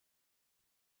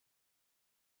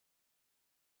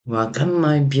Welcome,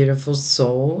 my beautiful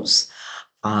souls.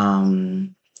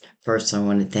 Um, First, I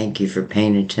want to thank you for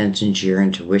paying attention to your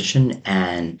intuition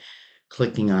and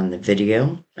clicking on the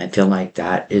video. I feel like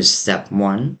that is step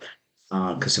one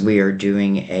because we are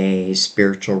doing a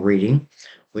spiritual reading,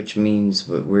 which means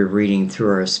we're reading through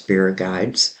our spirit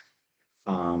guides.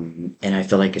 And I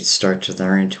feel like it starts with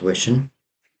our intuition.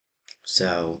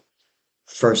 So,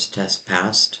 first test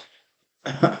passed.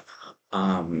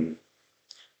 um,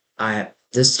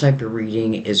 this type of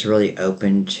reading is really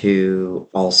open to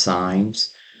all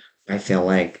signs. I feel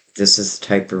like this is the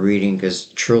type of reading because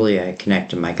truly I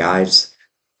connect to my guides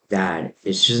that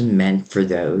it's just meant for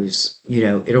those,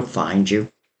 it'll find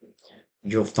you.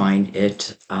 You'll find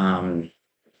it. I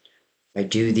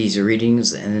do these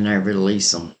readings and then I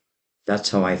release them. That's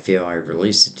how I feel. I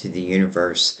release it to the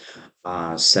universe.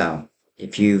 So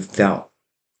if you felt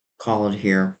called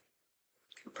here,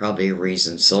 probably a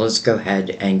reason. So let's go ahead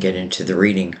and get into the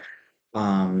reading.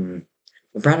 Um,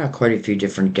 I brought out quite a few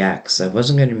different decks. I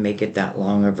wasn't going to make it that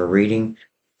long of a reading,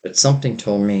 but something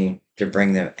told me to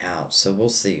bring them out. So we'll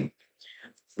see.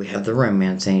 We have the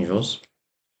Romance Angels,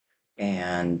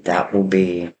 and that will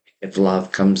be if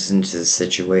love comes into the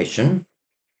situation,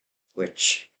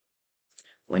 which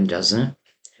when doesn't it?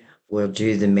 We'll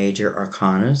do the major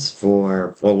arcanas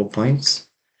for bullet points.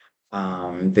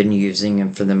 Been using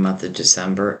them for the month of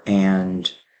December,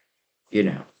 and you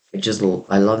know,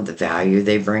 I love the value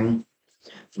they bring.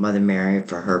 Mother Mary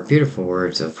for her beautiful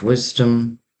words of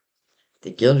wisdom,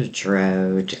 the Gilded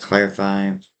Tarot to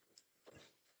clarify,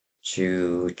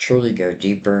 to truly go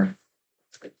deeper,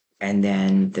 and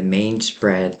then the main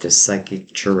spread, the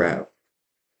Psychic Tarot.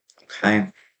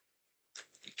 Okay,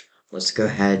 let's go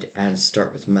ahead and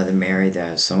start with Mother Mary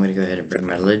though. So I'm going to go ahead and bring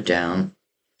my lid down.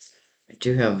 I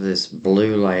do have this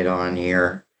blue light on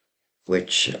here,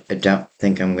 which I don't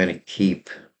think I'm going to keep.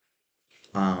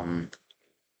 Um,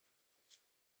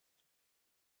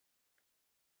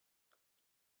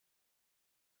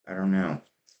 I don't know.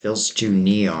 Feels too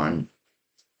neon,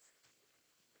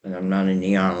 and I'm not a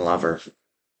neon lover.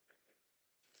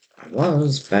 I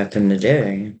was back in the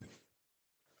day.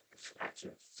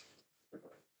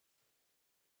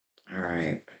 All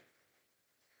right.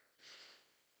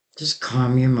 Just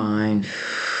calm your mind.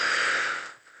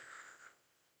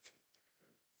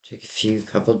 Take a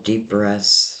couple deep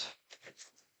breaths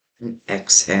and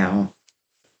exhale.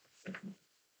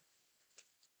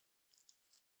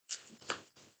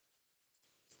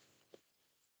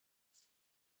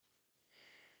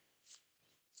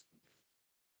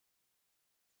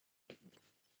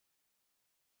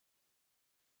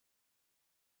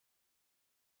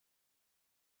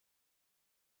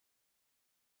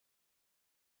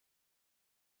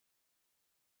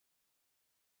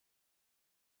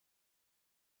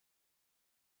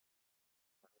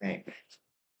 Right.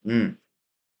 Hmm.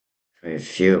 A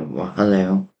few. Well,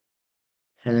 hello.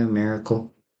 Hello,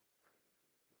 Miracle.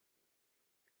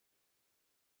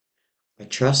 I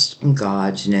trust in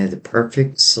God to know the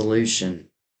perfect solution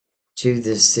to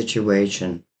this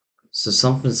situation. So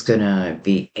something's gonna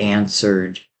be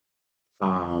answered.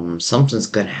 Something's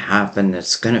gonna happen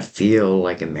that's gonna feel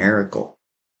like a miracle.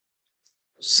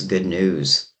 It's good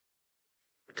news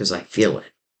because I feel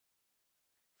it.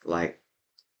 Like,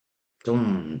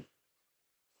 boom.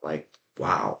 Like,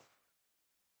 wow.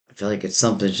 I feel like it's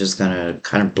something that's just gonna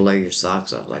kind of blow your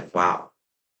socks off. Like, wow.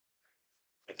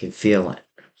 I can feel it.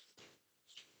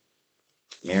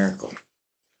 Miracle.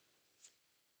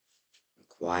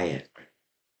 Quiet.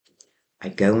 I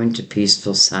go into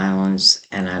peaceful silence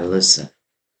and I listen.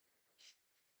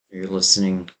 You're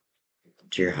listening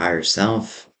to your higher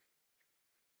self,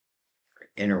 your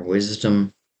inner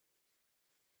wisdom,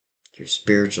 your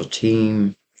spiritual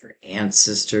team, your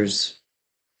ancestors.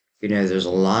 There's a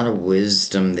lot of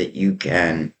wisdom that you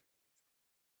can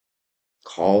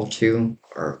call to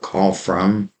or call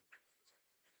from,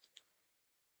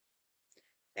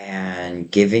 and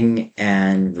giving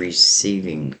and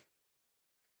receiving.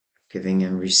 Giving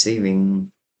and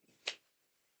receiving.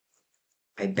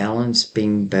 I balance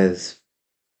being both.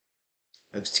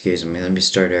 Excuse me, let me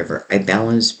start over. I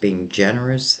balance being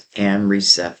generous and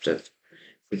receptive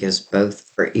because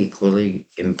both are equally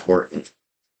important.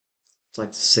 It's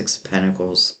like the Six of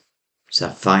Pentacles. It's a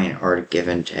fine art of give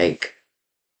and take.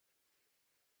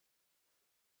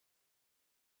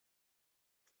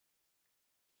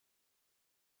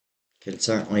 Can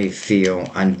certainly feel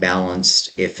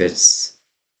unbalanced if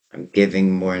I'm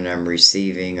giving more than I'm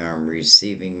receiving, or I'm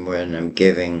receiving more than I'm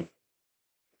giving.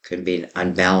 Could be an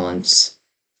unbalance.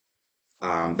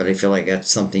 But I feel like that's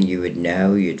something you would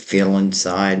know, you'd feel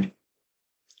inside.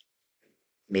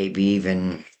 Maybe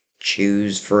even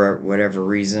choose for whatever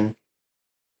reason.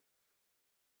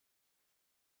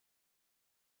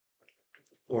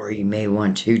 Or you may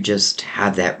want to just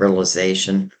have that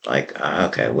realization like,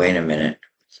 okay, wait a minute.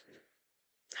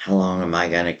 How long am I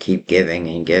going to keep giving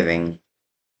and giving?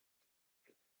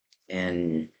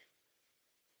 And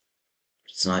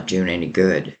it's not doing any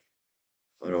good.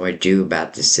 What do I do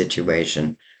about this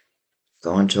situation?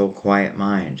 Go into a quiet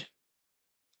mind.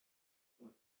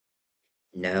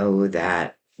 Know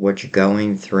that what you're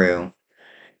going through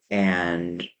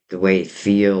and the way it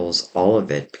feels, all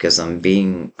of it, because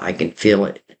I can feel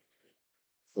it,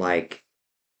 like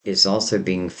it's also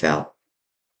being felt.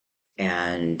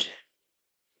 And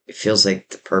it feels like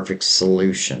the perfect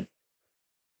solution.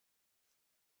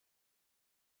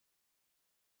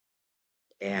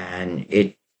 And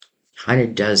it kind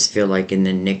of does feel like in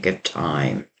the nick of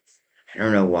time. I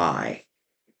don't know why.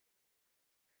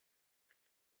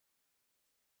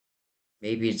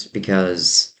 Maybe it's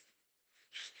because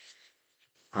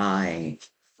I,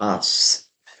 us,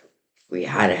 we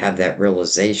had to have that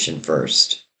realization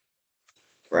first,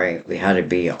 right? We had to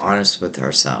be honest with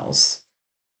ourselves.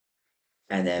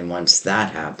 And then once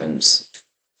that happens,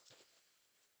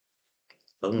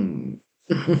 boom.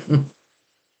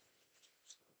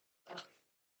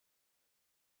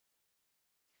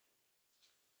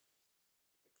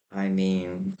 I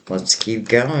mean, let's keep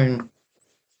going.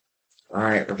 All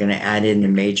right, we're going to add in the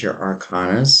major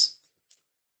arcanas.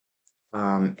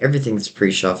 Everything's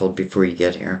pre-shuffled before you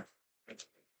get here.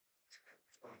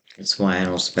 That's why I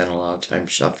don't spend a lot of time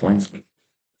shuffling.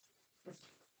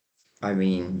 I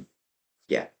mean,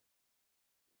 yeah,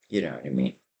 you know what I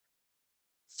mean.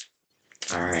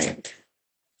 All right.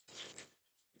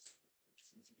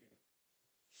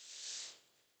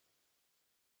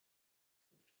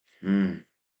 Hmm.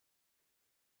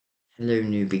 Hello,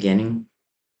 new beginning.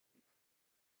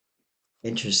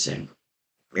 Interesting.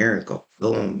 Miracle.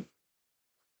 Boom.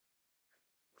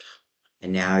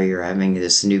 And now you're having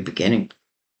this new beginning.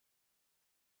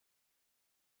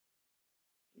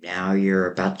 Now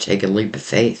you're about to take a leap of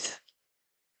faith.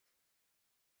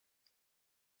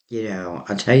 You know,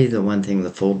 I'll tell you the one thing the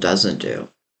fool doesn't do,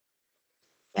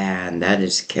 and that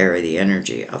is carry the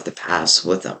energy of the past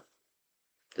with them.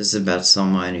 This is about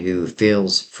someone who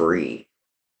feels free.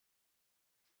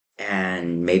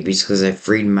 And maybe it's because I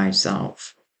freed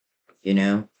myself. You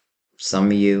know, some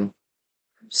of you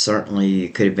certainly you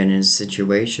could have been in a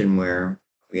situation where,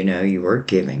 you were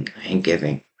giving and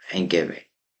giving and giving.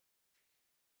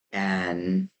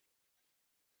 And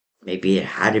maybe it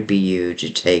had to be you to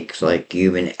take like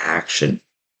human action,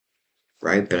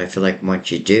 right? But I feel like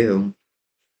once you do,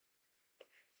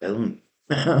 boom.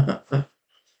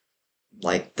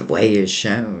 Like the way is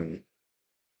shown.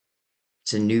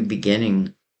 It's a new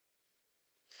beginning.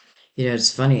 You know,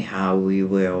 it's funny how we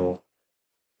will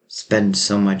spend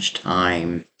so much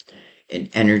time and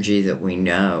energy that we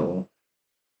know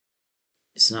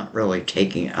it's not really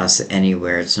taking us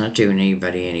anywhere. It's not doing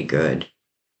anybody any good.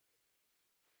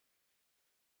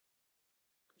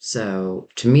 So,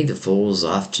 to me, the fool's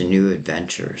off to new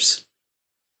adventures.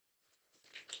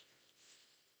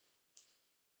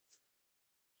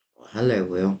 Well, hello,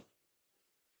 Will.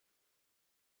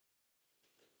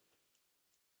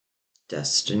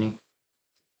 Destiny.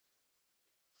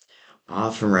 I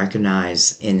often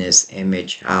recognize in this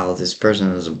image how this person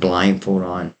has a blindfold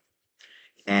on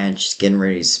and she's getting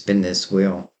ready to spin this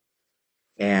wheel.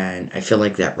 And I feel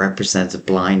like that represents a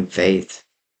blind faith.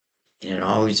 And it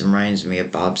always reminds me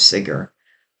of Bob Seger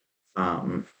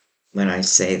um, when I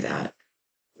say that,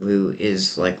 who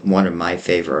is like one of my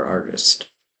favorite artists.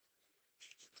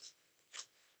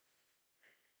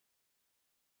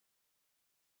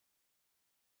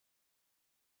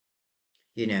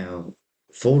 You know,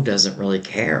 Fool doesn't really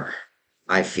care,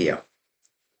 I feel.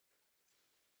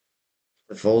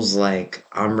 The Fool's like,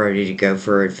 I'm ready to go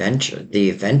for the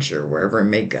adventure, wherever it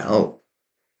may go.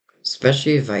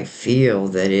 Especially if I feel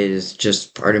that it is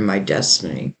just part of my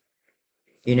destiny.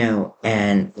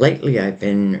 And lately I've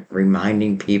been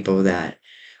reminding people that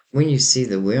when you see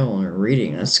the wheel in a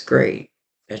reading, that's great.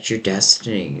 That's your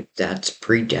destiny. That's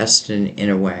predestined in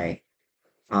a way.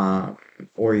 Um,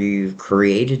 or you've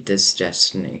created this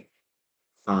destiny.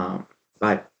 Um,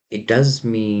 but it does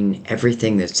mean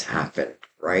everything that's happened,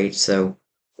 right? So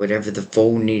whatever the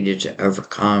fool needed to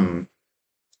overcome,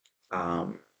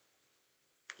 um,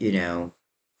 you know,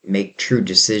 make true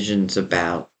decisions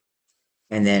about,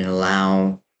 and then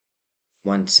allow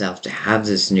oneself to have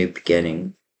this new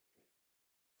beginning,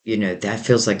 that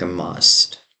feels like a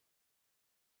must.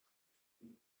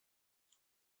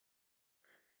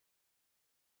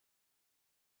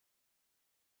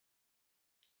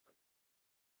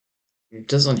 It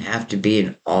doesn't have to be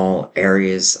in all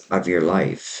areas of your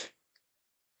life.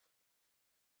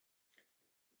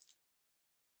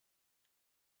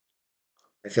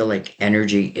 I feel like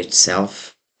energy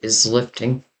itself is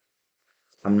lifting.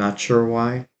 I'm not sure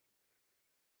why.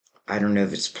 I don't know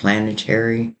if it's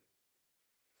planetary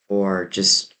or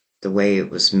just the way it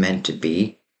was meant to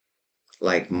be.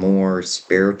 Like more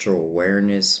spiritual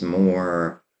awareness,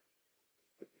 more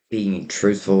being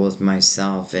truthful with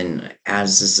myself. And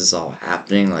as this is all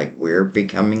happening, like we're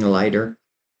becoming lighter,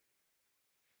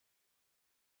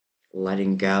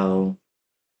 letting go.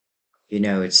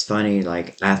 It's funny,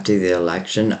 like after the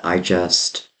election, I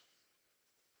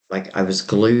was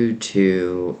glued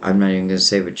to, I'm not even going to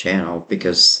say what channel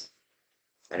because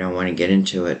I don't want to get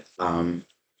into it. But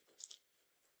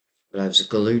I was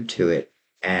glued to it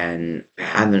and I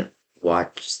haven't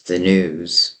watched the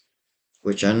news,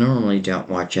 which I normally don't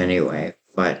watch anyway,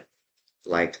 but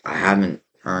like I haven't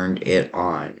turned it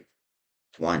on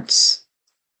once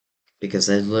because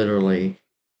I literally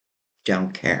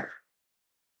don't care.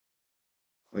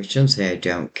 I shouldn't say I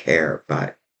don't care,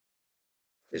 but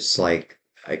it's like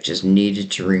I just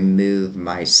needed to remove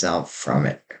myself from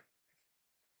it.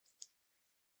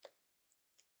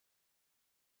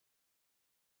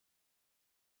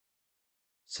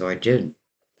 So I did.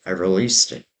 I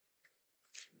released it.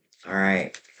 All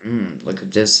right. Look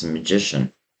at this,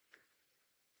 magician.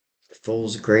 The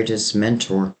fool's greatest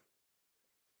mentor.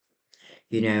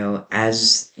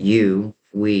 As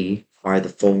we are the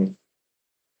fool.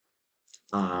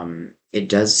 It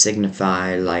does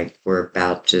signify like we're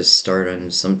about to start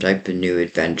on some type of new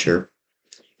adventure.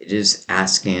 It is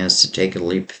asking us to take a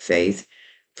leap of faith.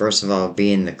 First of all,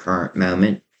 be in the current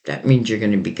moment. That means you're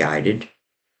going to be guided,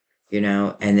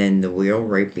 and then the wheel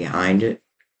right behind it,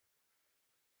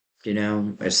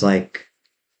 it's like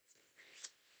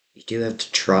you do have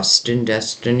to trust in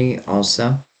destiny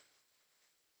also.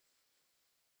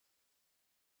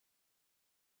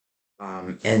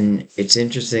 And it's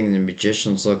interesting, the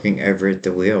magician's looking over at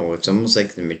the wheel. It's almost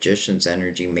like the magician's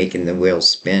energy making the wheel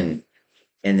spin,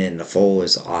 and then the foal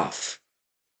is off.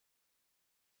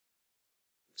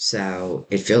 So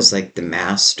it feels like the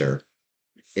master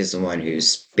is the one who's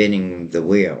spinning the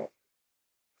wheel,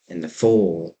 and the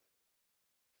fool,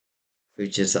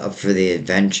 who's just up for the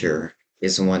adventure,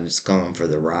 is the one that's going for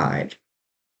the ride.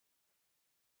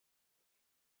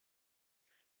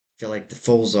 I feel like the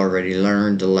fool's already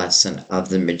learned the lesson of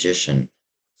the magician.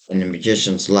 And the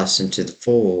magician's lesson to the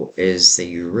fool is that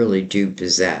you really do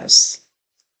possess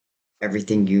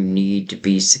everything you need to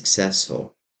be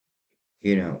successful,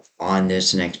 on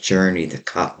this next journey. The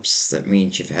cups, that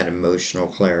means you've had emotional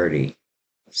clarity.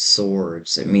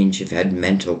 Swords, it means you've had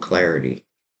mental clarity.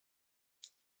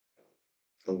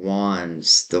 The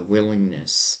wands, the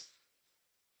willingness.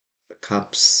 The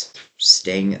cups,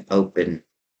 staying open,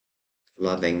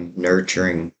 loving,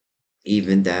 nurturing,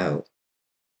 even though,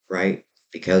 right?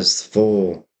 Because the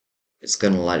fool is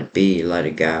going to let it be, let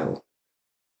it go.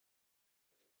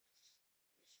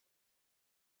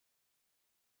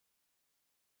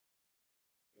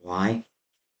 Why?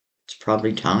 It's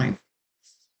probably time.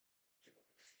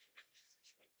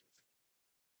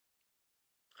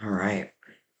 All right.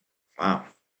 Wow.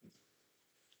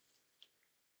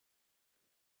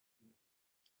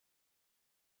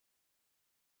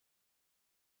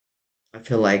 I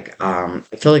feel like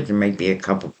there might be a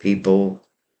couple people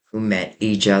who met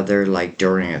each other like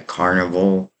during a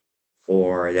carnival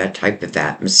or that type of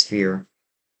atmosphere.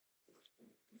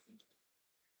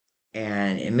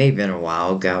 And it may have been a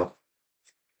while ago.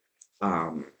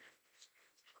 Um,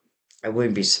 I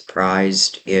wouldn't be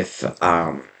surprised if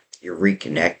you're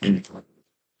reconnected.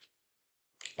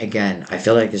 Again, I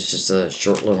feel like it's just a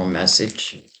short little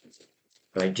message,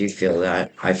 but I do feel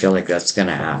that. I feel like that's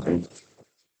gonna happen.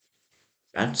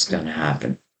 That's gonna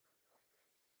happen.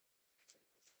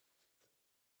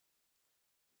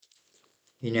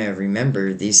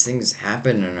 Remember these things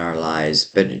happen in our lives,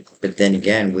 but then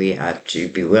again, we have to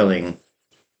be willing,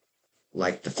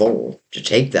 like the fool, to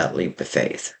take that leap of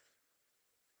faith.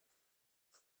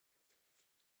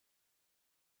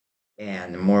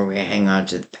 And the more we hang on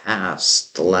to the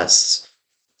past, the less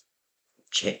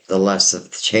of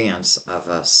the chance of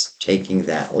us taking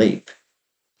that leap.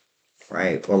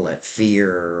 Right? We'll let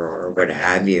fear or what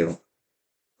have you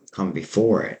come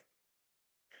before it.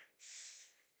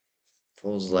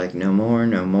 Fool's like, no more,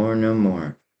 no more, no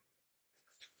more.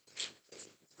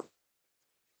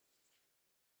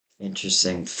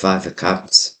 Interesting. Five of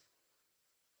Cups.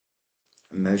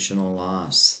 Emotional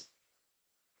loss.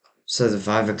 So the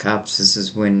Five of Cups, this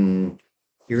is when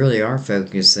you really are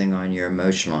focusing on your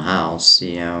emotional house.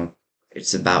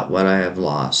 It's about what I have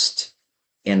lost.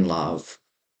 in love,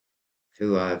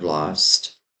 who I've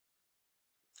lost.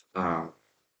 Um,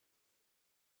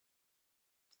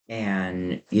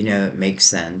 and, it makes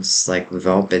sense. Like, we've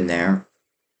all been there.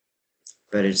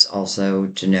 But it's also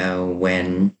to know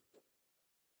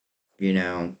you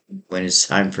know, when it's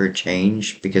time for a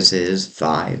change because it is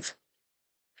five.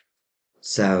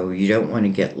 So you don't want to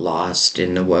get lost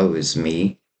in the woe is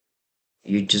me.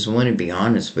 You just want to be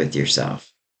honest with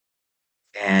yourself.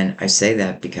 And I say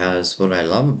that because what I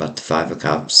love about the Five of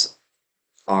Cups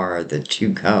are the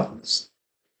two cups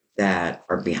that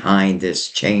are behind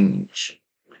this change.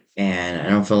 And I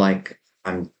don't feel like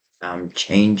I'm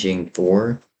changing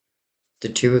for the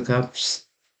Two of Cups.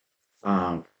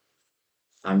 Um,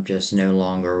 I'm just no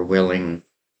longer willing,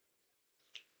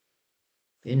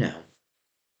 you know,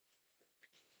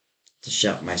 to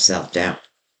shut myself down.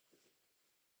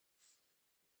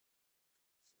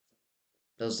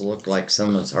 Does look like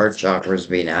someone's heart chakra is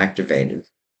being activated.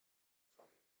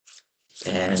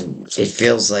 And it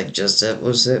feels like just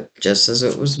as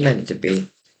it was meant to be.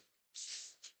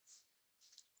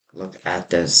 Look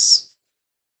at this.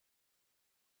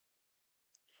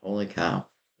 Holy cow.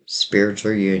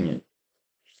 Spiritual union.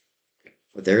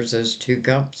 Well, there's those two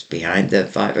cups behind the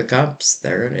Five of Cups.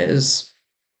 There it is.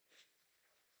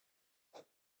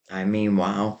 I mean,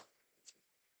 wow.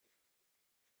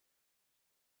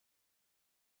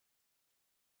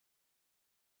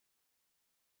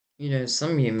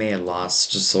 Some of you may have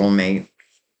lost a soulmate,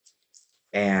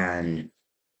 and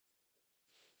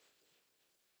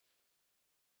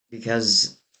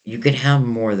because you could have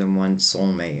more than one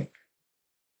soulmate.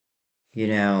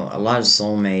 A lot of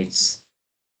soulmates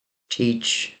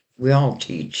teach, we all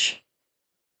teach.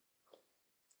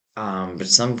 But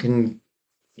some can,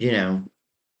 you know,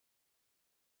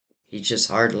 teach us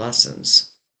hard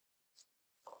lessons.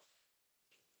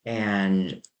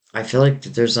 And I feel like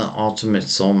that there's an ultimate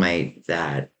soulmate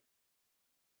that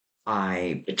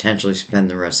I potentially spend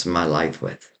the rest of my life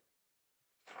with.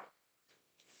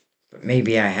 But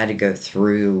maybe I had to go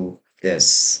through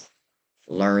this,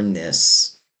 learn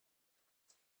this,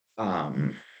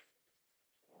 um,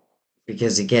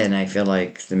 because again, I feel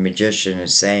like the magician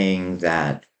is saying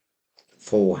that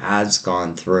Fool has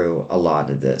gone through a lot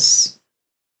of this.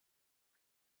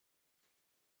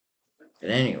 But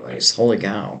anyways, holy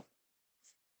cow.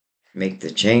 Make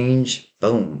the change,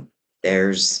 boom.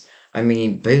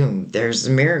 Boom, there's the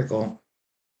miracle.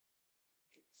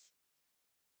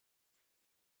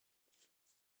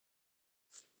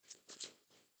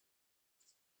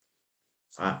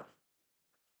 Wow,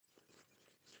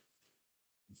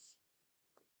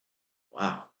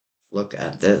 wow. Look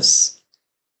at this.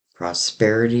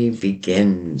 Prosperity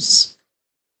begins.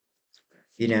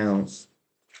 You know,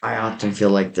 I often feel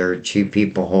like there are two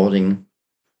people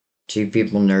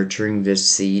nurturing this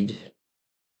seed,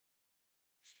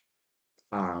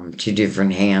 two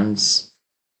different hands,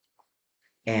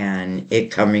 and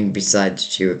it coming beside the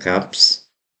Two of Cups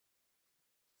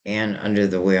and under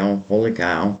the wheel. Holy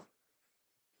cow.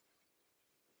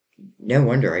 No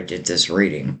wonder I did this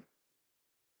reading.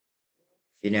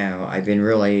 I've been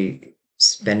really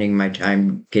spending my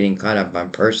time getting caught up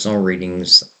on personal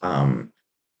readings,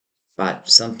 but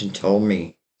something told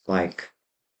me, like,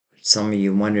 some of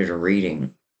you wanted a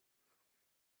reading.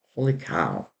 Holy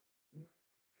cow.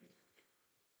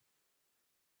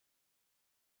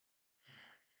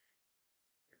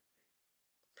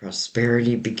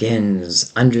 Prosperity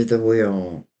begins under the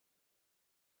wheel.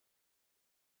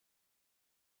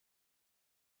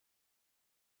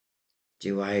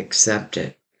 Do I accept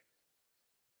it?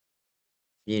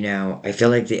 I feel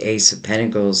like the Ace of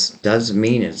Pentacles does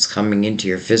mean it's coming into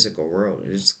your physical world.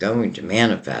 It's going to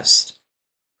manifest.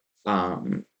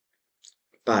 Um,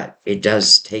 but it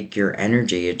does take your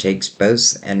energy. It takes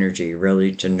both energy,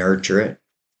 really, to nurture it,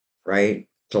 right?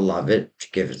 To love it,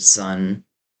 to give it sun,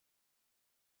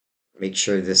 make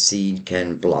sure the seed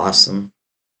can blossom,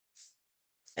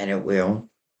 and it will.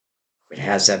 It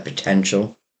has that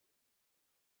potential.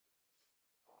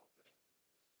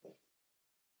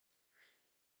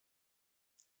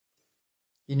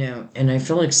 And I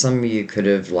feel like some of you could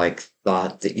have like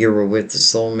thought that you were with the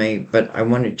soulmate, but I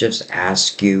want to just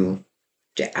ask you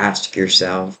to ask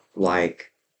yourself,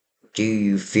 like, do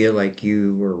you feel like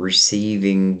you were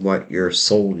receiving what your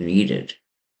soul needed?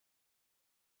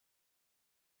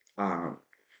 Um,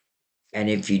 and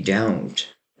if you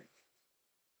don't,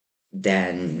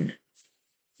 then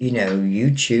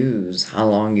you choose how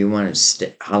long you want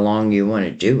to how long you want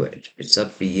to do it. It's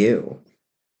up to you.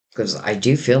 Because I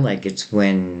do feel like it's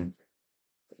when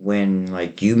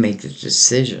like you make the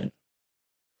decision,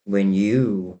 when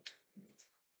you,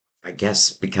 I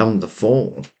guess, become the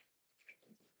fool.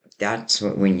 that's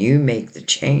when you make the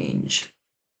change,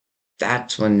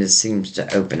 that's when this seems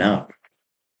to open up.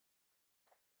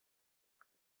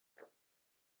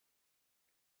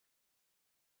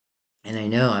 And I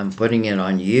know I'm putting it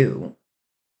on you,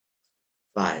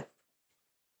 but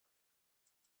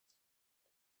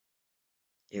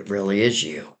it really is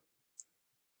you.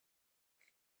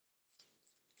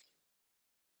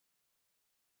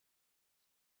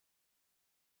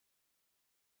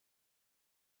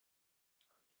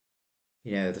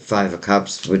 You know, the Five of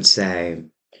Cups would say,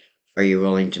 are you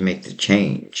willing to make the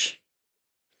change?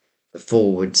 The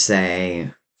Fool would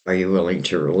say, are you willing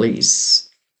to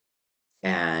release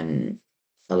and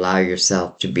allow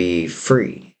yourself to be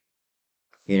free?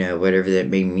 You know, whatever that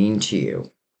may mean to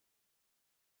you.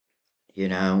 You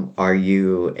know, are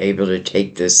you able to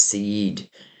take this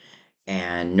seed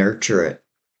and nurture it?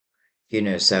 You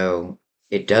know, so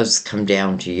it does come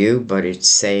down to you, but it's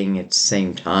saying at the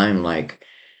same time, like,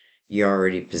 you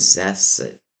already possess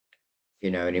it.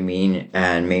 You know what I mean?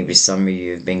 And maybe some of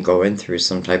you have been going through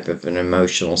some type of an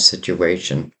emotional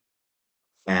situation.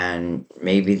 And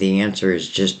maybe the answer is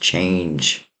just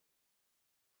change,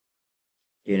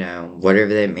 you know,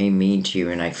 whatever that may mean to you.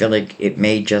 And I feel like it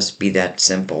may just be that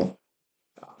simple.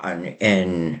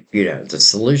 And you know, the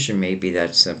solution may be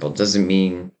that simple. Doesn't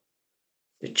mean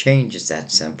the change is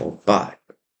that simple, but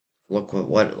look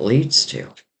what it leads to.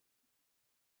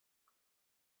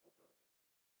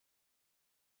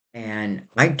 And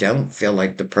I don't feel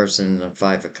like the person in the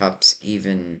Five of Cups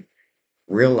even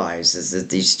realizes that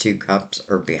these two cups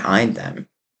are behind them.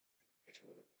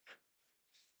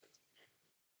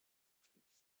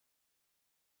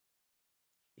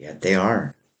 Yet they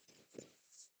are.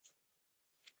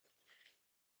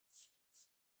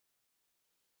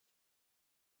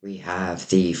 We have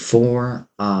the Four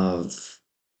of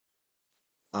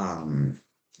um,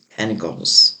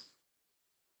 Pentacles.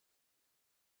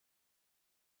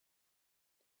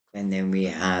 And then we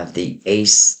have the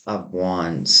Ace of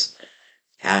Wands,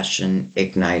 passion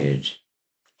ignited,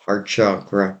 heart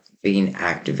chakra being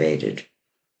activated.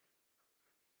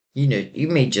 You know, you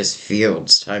may just feel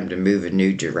it's time to move a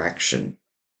new direction.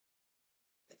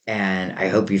 And I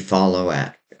hope you follow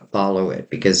it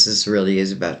because this really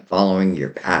is about following your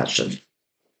passion.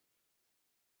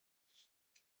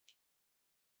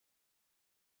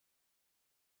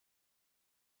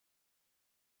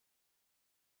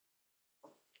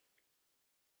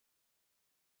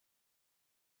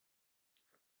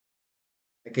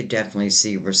 I could definitely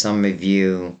see where some of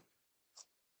you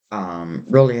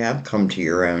really have come to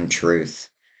your own truth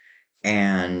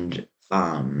and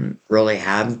really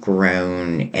have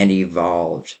grown and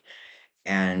evolved.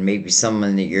 And maybe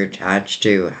someone that you're attached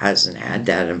to hasn't had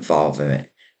that involvement,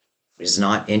 is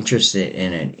not interested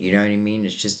in it. You know what I mean?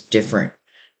 It's just different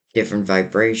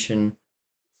vibration.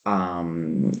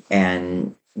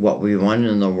 And what we want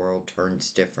in the world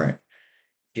turns different.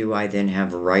 Do I then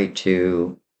have a right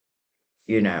to,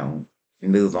 you know,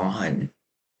 move on?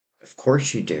 Of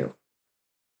course you do.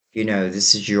 You know,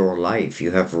 this is your life.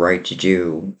 You have a right to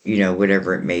do, you know,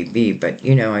 whatever it may be. But,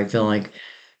 you know, I feel like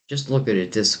just look at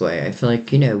it this way. I feel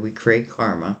like, you know, we create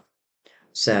karma.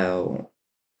 So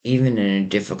even in a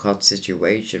difficult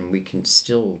situation, we can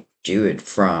still do it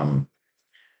from,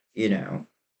 you know,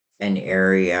 an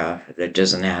area that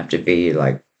doesn't have to be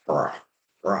like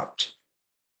abrupt.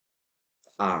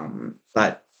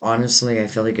 But honestly, I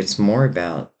feel like it's more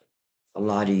about a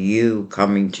lot of you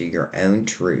coming to your own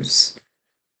truths,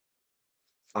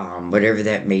 whatever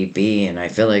that may be. And I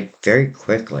feel like very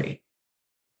quickly,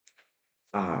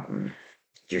 um,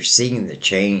 you're seeing the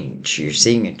change. You're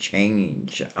seeing a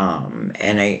change. And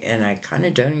I kind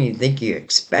of don't even think you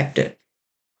expect it.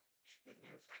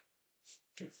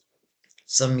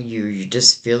 Some of you, you're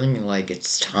just feeling like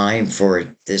it's time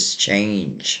for this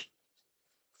change.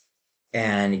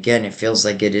 And again, it feels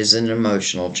like it is an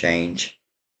emotional change,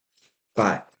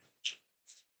 but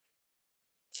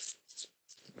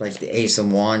like the Ace of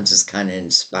Wands is kind of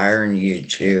inspiring you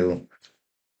to,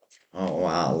 oh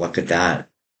wow, look at that.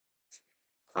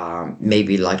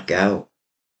 Maybe let go.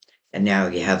 And now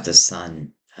you have the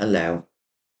sun. Hello.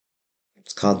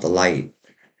 It's called the light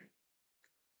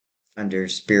under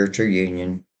spiritual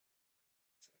union,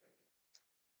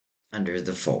 under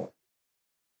the full.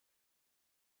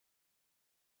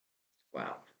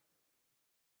 Wow.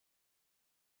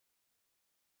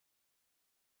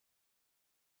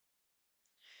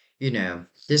 You know,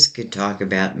 this could talk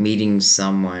about meeting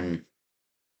someone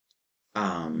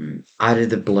out of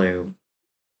the blue.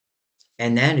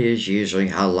 And that is usually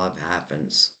how love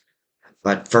happens.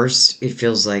 But first, it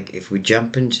feels like if we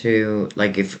jump into,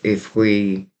 like, if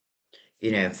we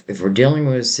if we're dealing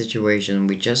with a situation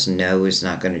we just know is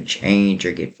not going to change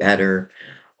or get better,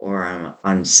 or I'm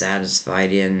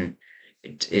unsatisfied in,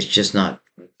 it's just not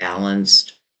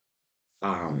balanced.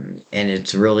 And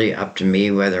it's really up to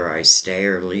me whether I stay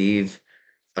or leave,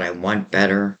 but I want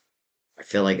better. I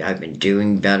feel like I've been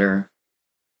doing better.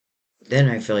 Then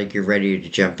I feel like you're ready to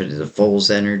jump into the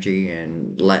fool's energy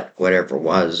and let whatever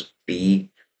was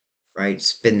be, right?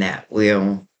 Spin that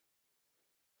wheel,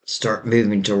 start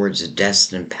moving towards a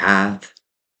destined path,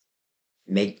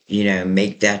 make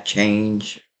that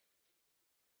change.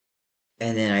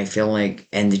 And then I feel like,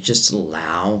 and to just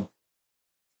allow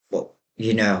what,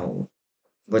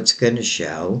 what's going to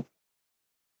show,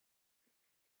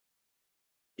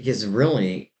 because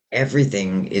really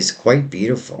everything is quite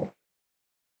beautiful,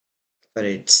 but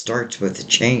it starts with a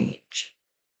change.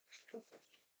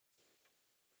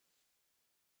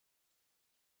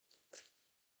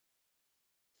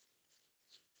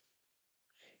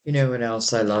 You know what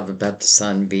else I love about the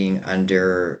sun being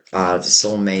under the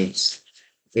soulmates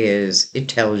is it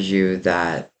tells you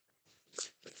that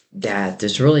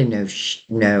there's really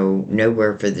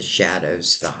nowhere for the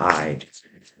shadows to hide.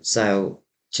 So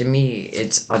to me,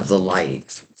 it's of the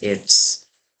light. It's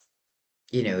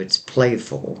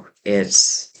playful.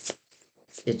 It's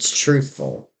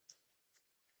truthful.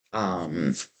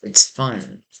 It's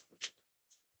fun.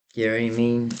 You know what I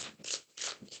mean?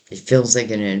 It feels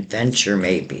like an adventure,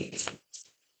 maybe.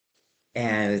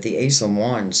 And with the Ace of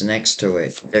Wands next to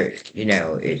it,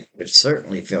 it would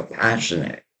certainly feel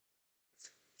passionate.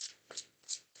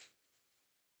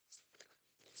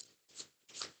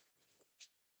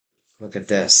 Look at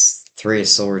this. Three of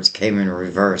Swords came in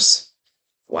reverse.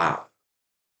 Wow.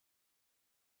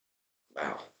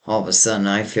 Wow. All of a sudden,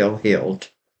 I feel healed.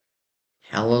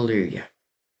 Hallelujah.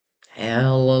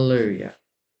 Hallelujah.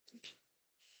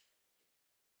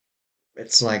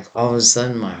 It's like all of a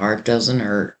sudden my heart doesn't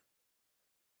hurt.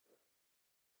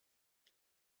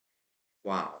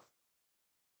 Wow.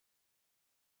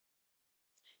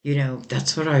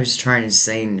 That's what I was trying to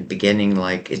say in the beginning.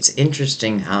 Like, it's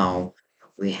interesting how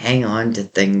we hang on to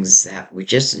things that we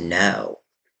just know.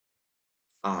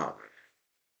 Um,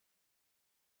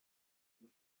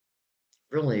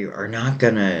 Really are not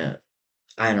gonna,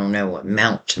 I don't know,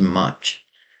 amount to much.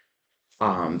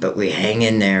 But we hang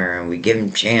in there and we give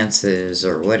them chances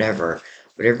or whatever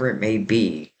it may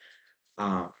be.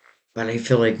 Um, but I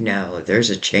feel like no, there's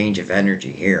a change of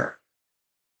energy here.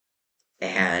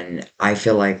 And I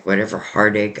feel like whatever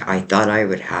heartache I thought I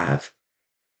would have,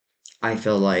 I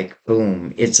feel like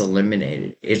boom, it's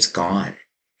eliminated. It's gone.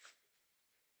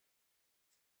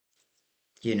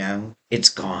 It's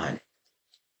gone.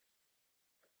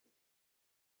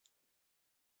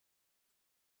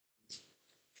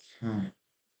 Hmm.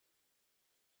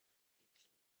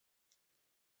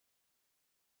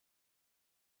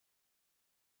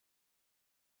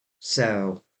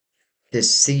 So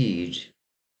this seed,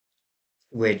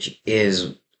 which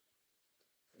is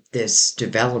this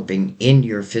developing in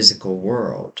your physical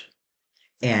world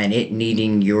and it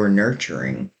needing your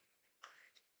nurturing,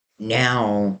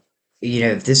 now,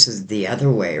 if this is the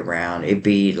other way around, it'd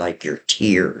be like your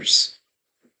tears.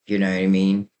 You know what I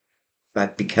mean?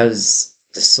 But because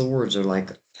the swords are like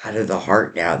out of the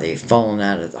heart now, they've fallen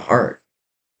out of the heart.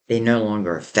 They no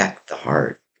longer affect the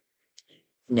heart.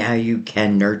 Now you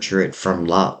can nurture it from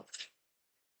love,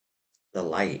 the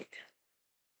light.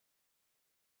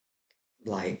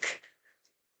 Like,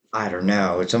 I don't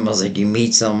know. It's almost like you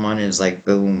meet someone and it's like,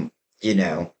 boom, you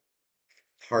know,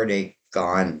 heartache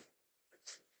gone.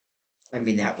 I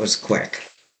mean, that was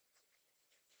quick.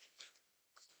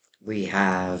 We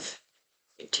have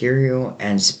material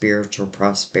and spiritual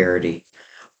prosperity.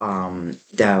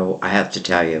 Though I have to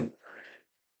tell you,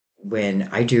 when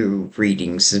I do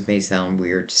readings, this may sound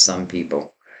weird to some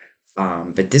people,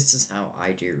 but this is how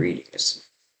I do readings.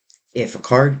 If a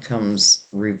card comes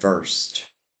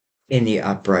reversed in the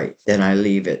upright, then I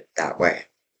leave it that way.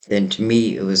 Then to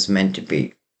me, it was meant to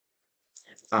be.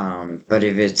 But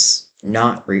if it's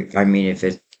not, I mean, if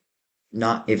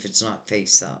it's not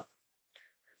face up,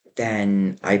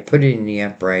 then I put it in the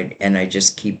upright and I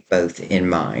just keep both in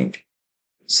mind.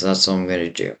 So that's what I'm going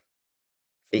to do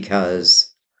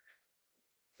because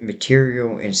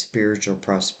material and spiritual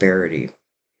prosperity,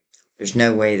 there's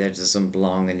no way that doesn't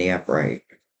belong in the upright.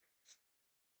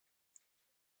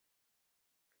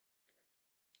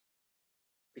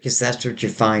 Because that's what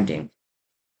you're finding.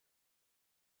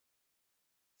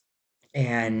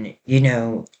 And,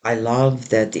 I love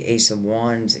that the Ace of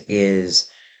Wands is,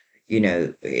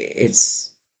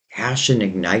 it's passion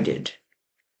ignited,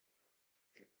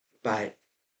 but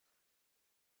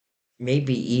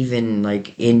maybe even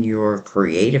like in your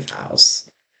creative house.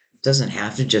 It doesn't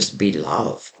have to just be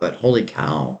love, but holy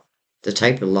cow, the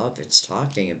type of love it's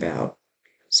talking about,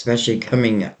 especially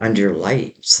coming under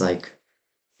light, it's uh,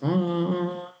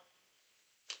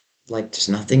 like there's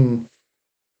nothing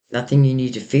you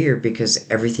need to fear because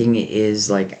everything is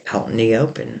like out in the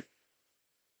open.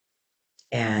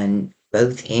 And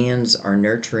both hands are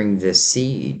nurturing this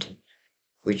seed,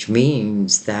 which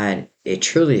means that it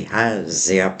truly has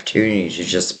the opportunity to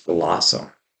just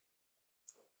blossom.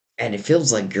 And it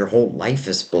feels like your whole life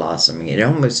is blossoming. It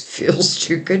almost feels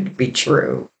too good to be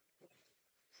true.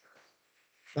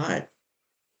 But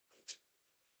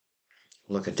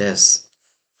look at this.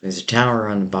 There's a tower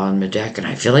on the bottom of the deck, and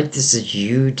I feel like this is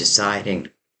you deciding.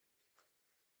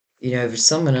 If it's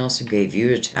someone else who gave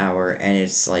you a tower and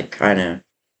it's like kind of,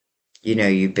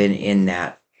 you've been in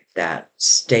that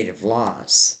state of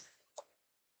loss,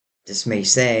 this may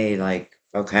say like,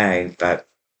 okay, but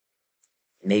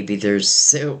maybe there's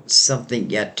still something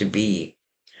yet to be.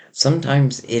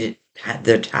 Sometimes the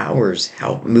towers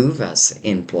help move us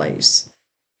in place.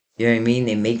 You know what I mean?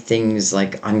 They make things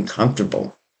like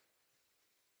uncomfortable,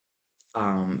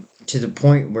 to the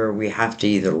point where we have to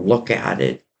either look at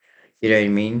it. You know what I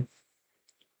mean?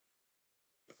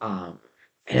 Um,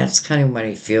 and that's kind of what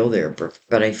I feel there.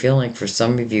 But I feel like for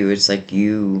some of you, it's like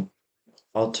you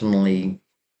ultimately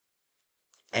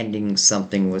ending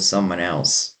something with someone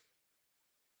else.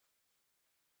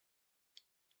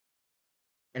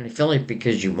 And I feel like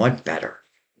because you want better.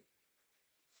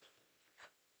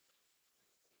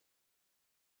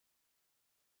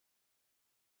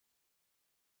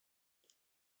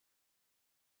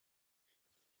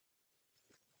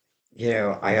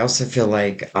 I also feel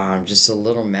like just a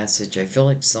little message. I feel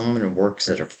like someone who works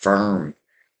at a firm,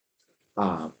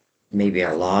 um, maybe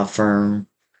a law firm,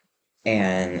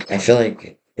 and I feel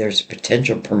like there's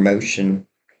potential promotion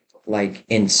like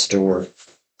in store,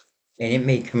 and it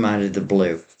may come out of the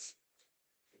blue.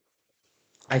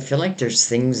 I feel like there's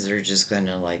things that are just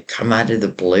gonna like come out of the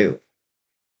blue,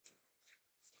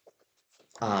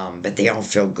 but they all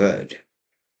feel good,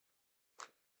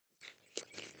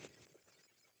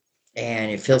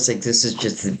 and it feels like this is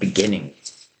just the beginning.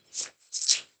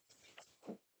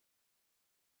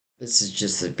 This is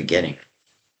just the beginning.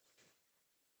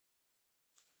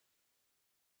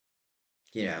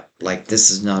 Like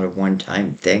this is not a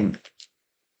one-time thing.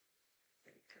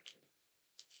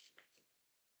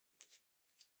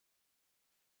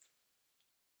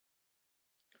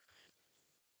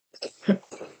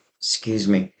 Excuse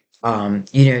me.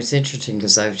 It's interesting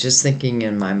because I was just thinking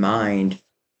in my mind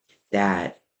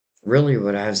that really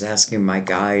what I was asking my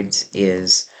guides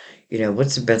is,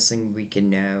 what's the best thing we can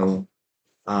know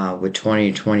with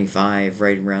 2025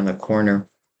 right around the corner?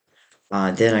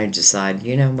 Then I decide,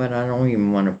 you know what, I don't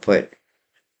even want to put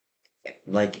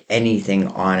like anything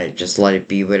on it, just let it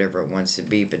be whatever it wants to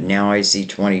be. But now I see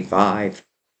 25,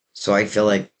 so I feel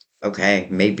like, okay,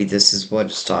 maybe this is what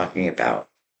it's talking about.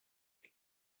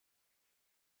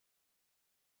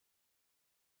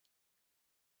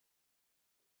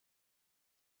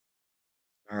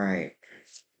 All right.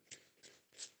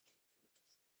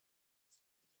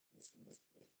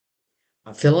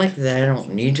 I feel like that I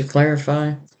don't need to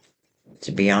clarify,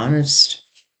 to be honest,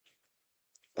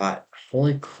 but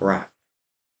holy crap,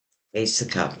 Ace of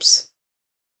Cups.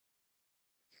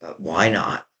 But why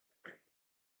not?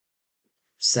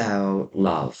 So,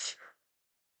 love.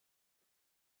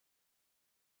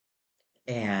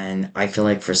 And I feel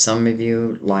like for some of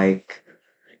you, like,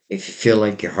 if you feel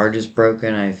like your heart is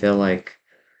broken, I feel like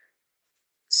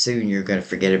soon you're going to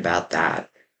forget about that.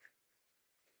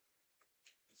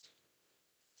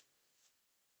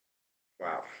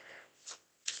 Wow.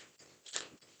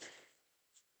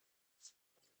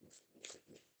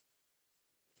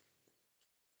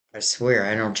 I swear,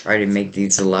 I don't try to make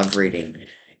these a love reading.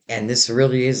 And this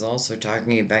really is also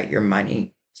talking about your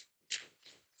money,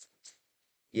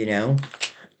 you know?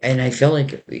 And I feel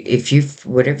like if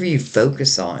whatever you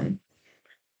focus on,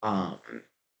 um,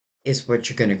 is what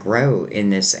you're going to grow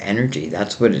in this energy.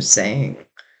 That's what it's saying.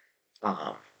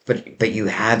 Um, but you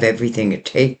have everything it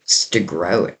takes to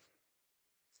grow it,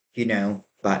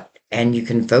 and you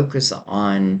can focus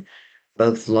on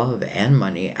both love and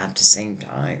money at the same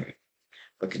time.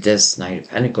 Look at this Knight of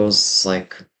Pentacles, it's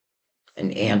like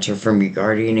an answer from your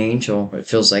guardian angel. It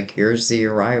feels like here's the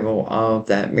arrival of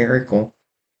that miracle.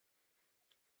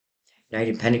 Knight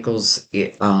of Pentacles,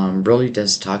 it really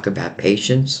does talk about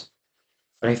patience.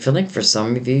 But I feel like for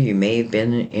some of you, you may have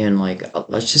been in like,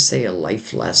 let's just say a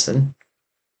life lesson,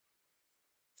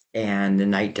 and the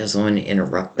Knight doesn't want to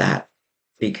interrupt that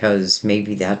because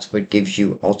maybe that's what gives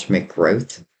you ultimate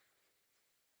growth.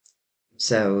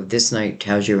 So this night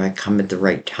tells you I come at the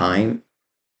right time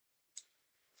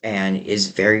and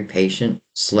is very patient,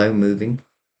 slow moving,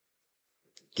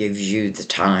 gives you the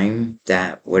time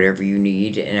that whatever you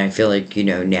need. And I feel like,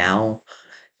 now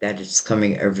that it's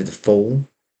coming over the full,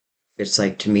 it's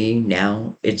like to me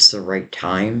now it's the right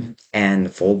time and the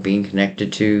full being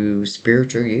connected to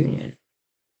spiritual union.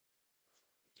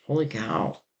 Holy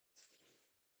cow.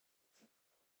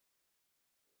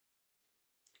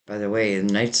 By the way,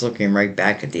 the knight's looking right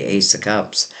back at the Ace of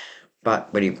Cups,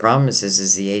 but what he promises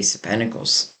is the Ace of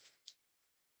Pentacles.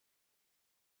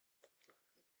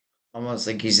 Almost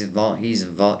like he's involved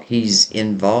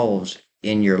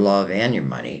in your love and your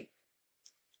money.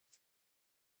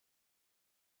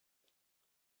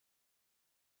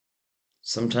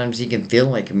 Sometimes he can feel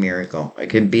like a miracle. It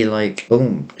can be like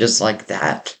boom, just like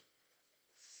that.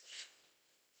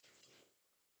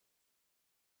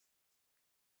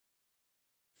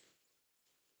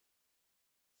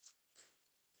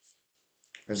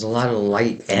 There's a lot of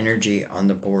light energy on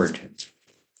the board.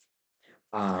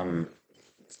 Um,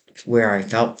 where I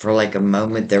felt for like a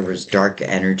moment there was dark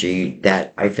energy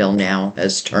that I feel now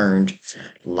has turned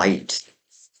light.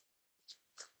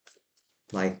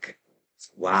 Like,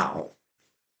 wow.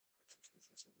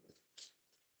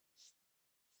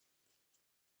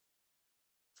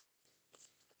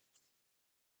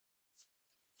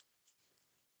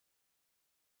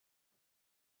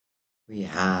 We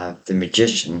have the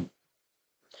magician.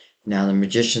 Now the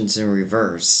magician's in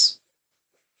reverse.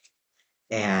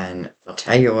 And I'll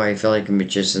tell you why I feel like the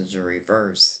magician's in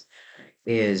reverse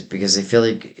is because I feel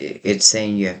like it's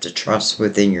saying you have to trust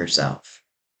within yourself.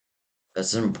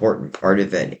 That's an important part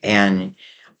of it. And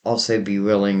also be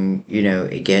willing,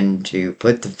 again, to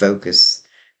put the focus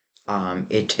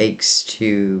it takes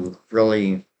to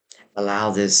really allow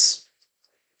this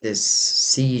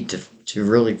seed to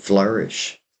really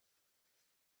flourish.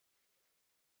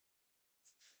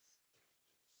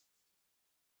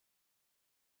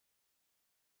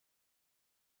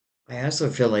 I also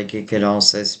feel like it could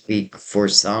also speak for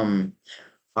some,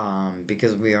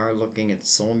 because we are looking at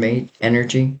soulmate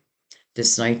energy.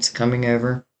 This night's coming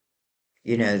over.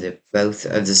 That both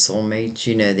of the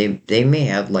soulmates, they may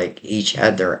have like each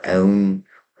had their own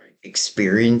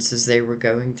experiences they were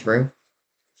going through,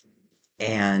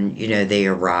 and they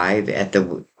arrive at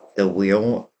the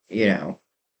wheel,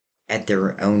 at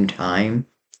their own time.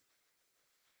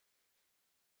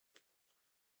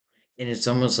 And it's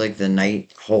almost like the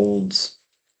knight holds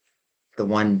the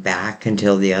one back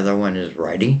until the other one is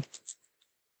ready.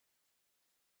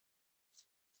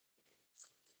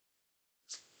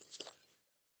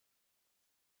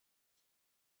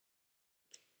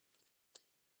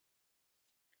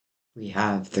 We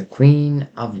have the Queen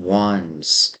of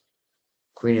Wands,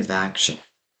 Queen of Action.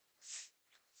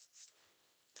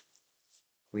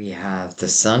 We have the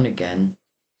Sun again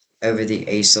over the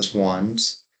Ace of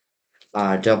Wands.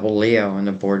 Double Leo on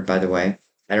the board, by the way.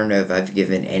 I don't know if I've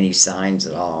given any signs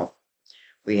at all.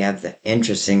 We have the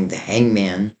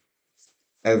Hangman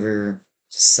over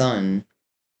Sun.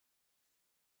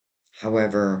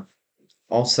 However,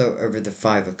 also over the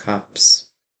Five of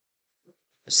Cups.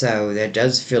 So that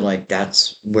does feel like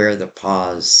that's where the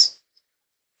pause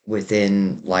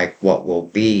within like what will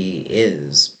be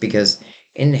is because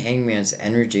in the hangman's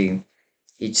energy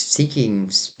he's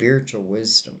seeking spiritual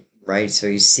wisdom, right? So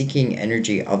he's seeking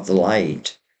energy of the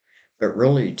light but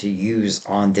really to use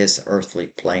on this earthly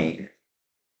plane.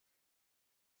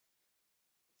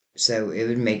 So it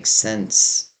would make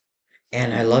sense.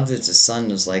 And I love that the sun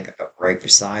is like right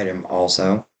beside him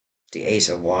also. The Ace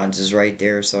of Wands is right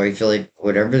there, so I feel like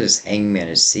whatever this hangman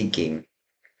is seeking,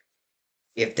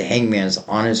 if the hangman is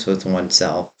honest with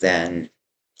oneself, then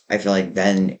I feel like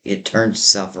then it turns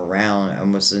itself around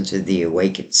almost into the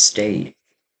awakened state.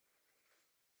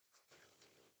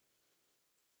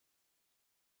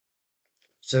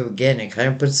 So again, it kind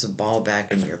of puts the ball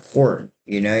back in your court.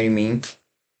 You know what I mean?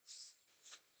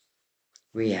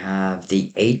 We have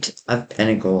the Eight of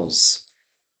Pentacles.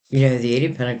 The Eight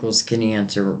of Pentacles can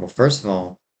answer, well, first of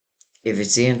all, if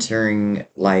it's answering,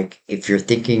 like, if you're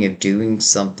thinking of doing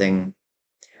something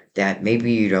that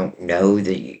maybe you don't know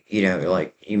that,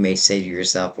 like, you may say to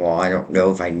yourself, well, I don't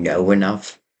know if I know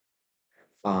enough.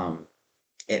 Um,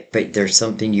 but there's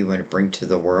something you want to bring to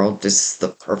the world. This is the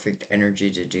perfect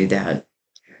energy to do that.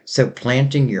 So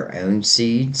planting your own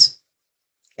seeds,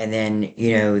 and then,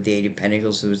 the Eight of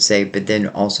Pentacles would say, but then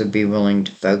also be willing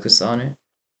to focus on it.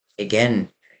 Again,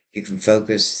 you can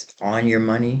focus on your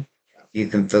money, you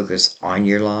can focus on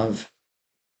your love.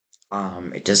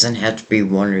 It doesn't have to be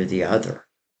one or the other.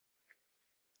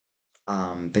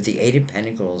 But the Eight of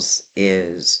Pentacles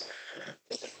is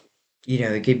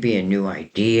It could be a new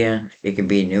idea, it could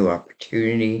be a new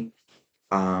opportunity,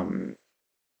 um,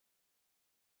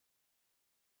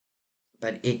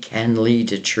 but it can lead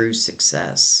to true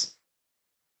success.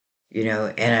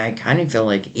 And I kind of feel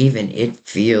like even it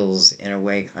feels in a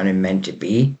way kind of meant to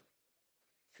be.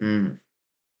 Hmm.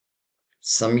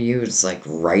 Some of you, it's like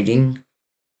writing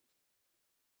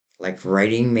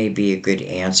may be a good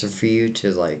answer for you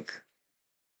to like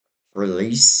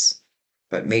release,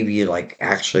 but maybe you like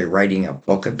actually writing a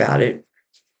book about it.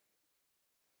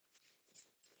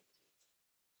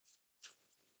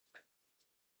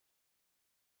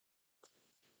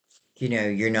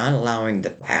 You're not allowing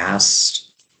the past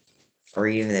or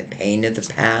even the pain of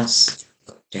the past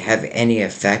to have any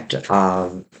effect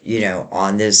on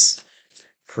this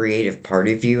creative part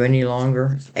of you any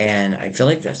longer. And I feel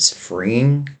like that's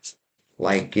freeing.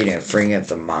 Like, freeing up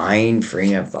the mind,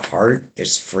 freeing up the heart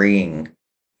is freeing.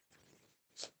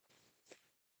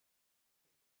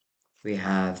 We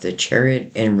have the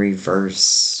chariot in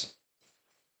reverse.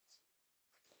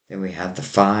 Then we have the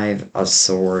five of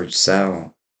swords.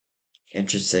 So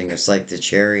interesting. It's like the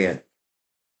chariot.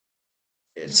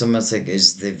 It's almost like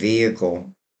is the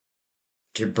vehicle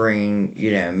to bring,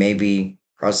 maybe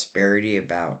prosperity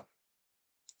about.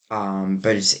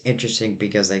 But it's interesting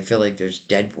because I feel like there's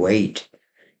dead weight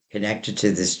connected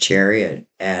to this chariot,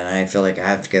 and I feel like I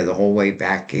have to go the whole way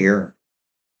back here.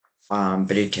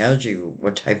 But it tells you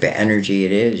what type of energy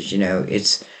it is.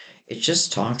 It's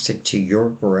just toxic to your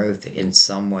growth in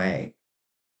some way,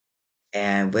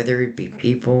 and whether it be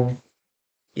people,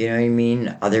 what I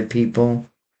mean, other people,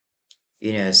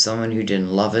 someone who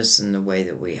didn't love us in the way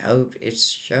that we hoped. It's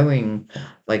showing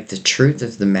like the truth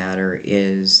of the matter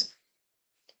is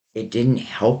it didn't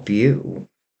help you,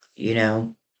 you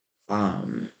know.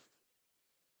 Um,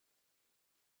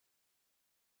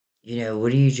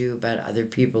 what do you do about other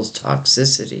people's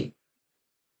toxicity?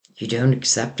 You don't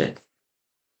accept it.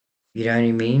 You know what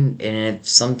I mean? And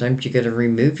sometimes you got to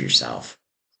remove yourself.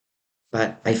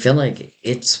 But I feel like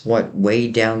it's what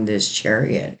weighed down this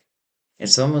chariot.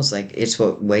 It's almost like it's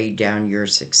what weighed down your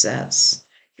success,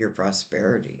 your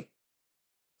prosperity.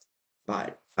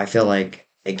 But I feel like,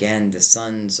 again, the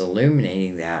sun's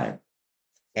illuminating that.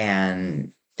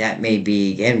 And that may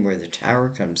be, again, where the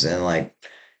tower comes in. Like,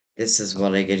 this is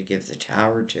what I get to give the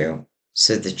tower to.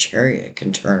 So the chariot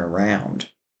can turn around.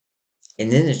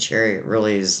 And then the chariot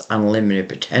really is unlimited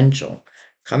potential.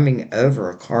 Coming over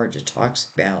a card that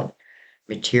talks about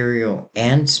material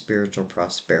and spiritual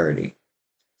prosperity.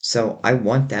 So I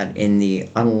want that in the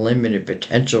unlimited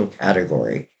potential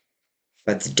category,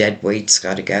 but the dead weight's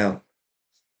got to go.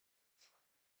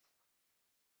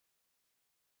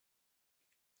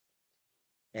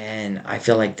 And I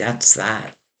feel like that's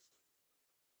that.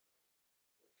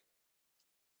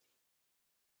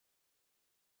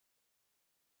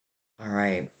 All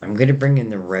right, I'm going to bring in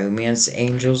the romance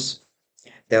angels.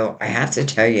 Though I have to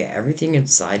tell you, everything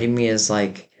inside of me is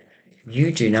like,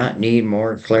 you do not need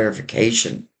more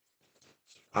clarification.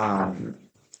 Um,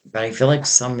 but I feel like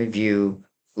some of you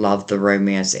love the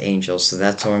romance angels, so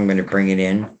that's why I'm going to bring it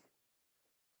in.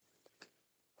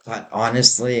 But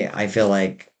honestly, I feel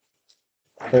like,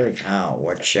 holy cow,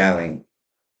 what's showing?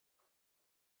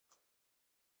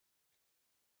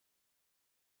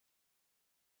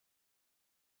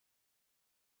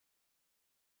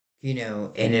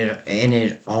 And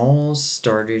it all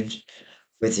started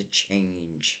with a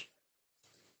change.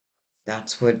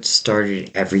 That's what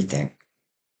started everything.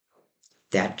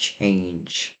 That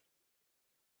change.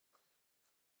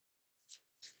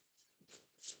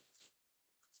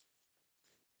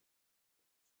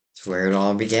 It's where it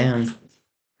all began.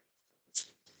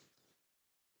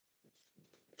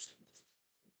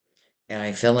 And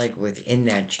I feel like within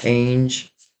that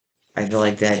change, I feel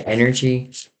like that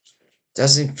energy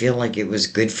doesn't feel like it was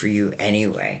good for you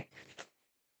anyway.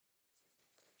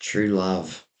 True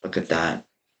love. Look at that.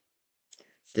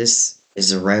 This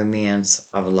is a romance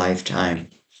of a lifetime.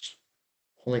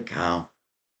 Holy cow.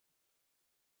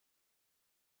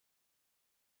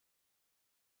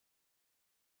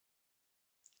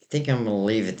 I think I'm going to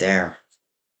leave it there.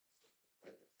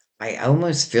 I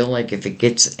almost feel like if it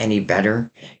gets any better,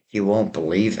 you won't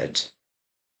believe it.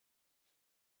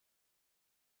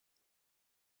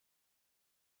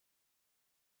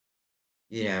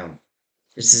 You know,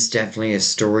 this is definitely a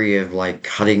story of like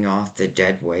cutting off the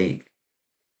dead weight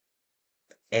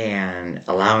and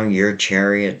allowing your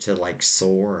chariot to like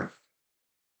soar.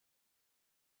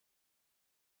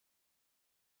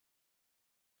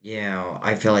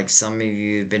 I feel like some of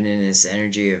you have been in this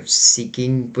energy of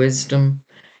seeking wisdom,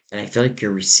 and I feel like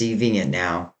you're receiving it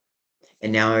now.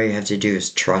 And now all you have to do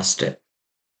is trust it.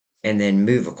 and then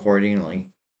move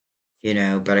accordingly,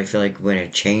 but I feel like when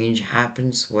a change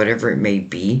happens, whatever it may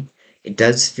be, it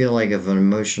does feel like of an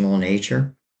emotional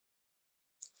nature.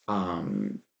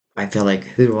 Um, I feel like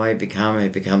who do I become? I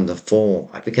become the full.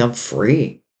 I become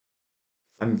free.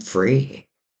 I'm free.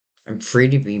 I'm free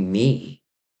to be me,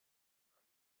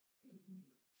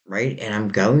 right? And I'm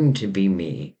going to be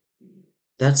me.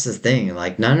 That's the thing.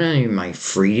 Like, not only am I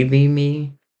free to be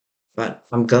me, but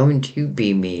I'm going to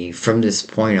be me from this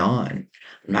point on.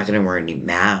 I'm not going to wear any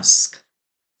mask,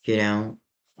 you know?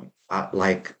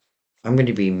 Like, I'm going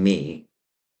to be me.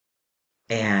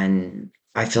 And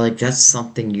I feel like that's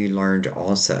something you learned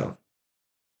also.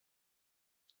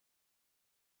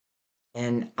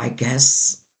 And I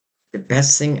guess the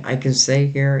best thing I can say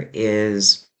here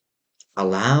is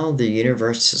allow the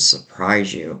universe to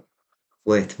surprise you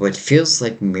with what feels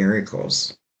like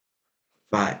miracles.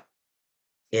 But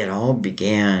it all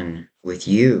began with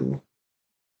you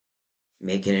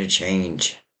making a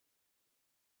change.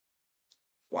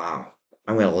 Wow.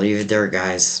 I'm going to leave it there,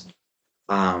 guys.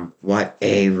 What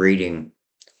a reading.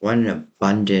 What an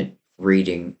abundant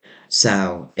reading.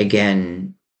 So,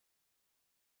 again,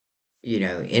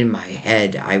 in my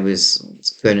head, I was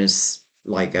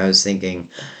like, I was thinking,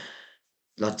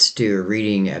 let's do a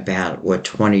reading about what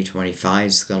 2025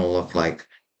 is going to look like.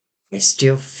 I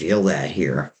still feel that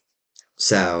here.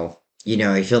 So,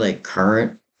 I feel like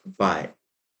current, but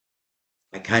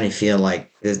I kind of feel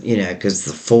like, because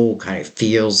the full kind of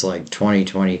feels like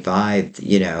 2025,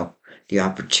 the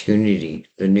opportunity,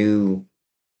 a new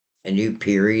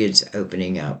period's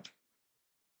opening up.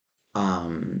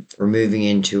 We're moving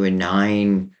into a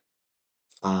nine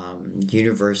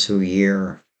universal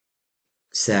year.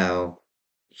 So,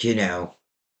 you know,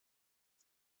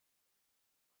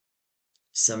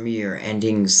 some of your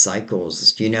ending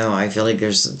cycles, I feel like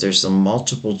there's a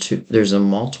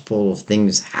multiple of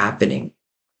things happening.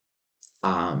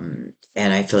 And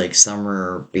I feel like some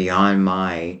are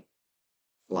beyond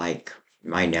like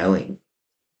my knowing.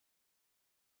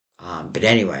 But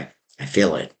anyway, I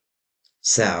feel it.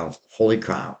 So, holy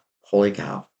cow.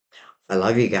 I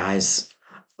love you guys.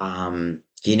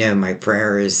 My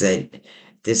prayer is that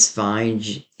this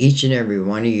finds each and every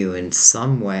one of you in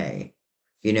some way,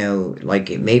 like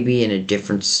it may be in a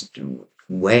different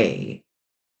way.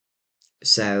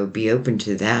 So be open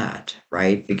to that,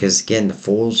 right? Because again, the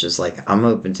fool's just like, I'm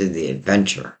open to the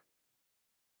adventure.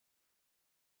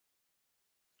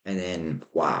 And then,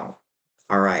 wow.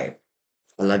 All right.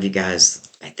 I love you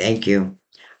guys. I thank you.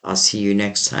 I'll see you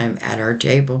next time at our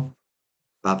table.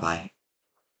 Bye bye.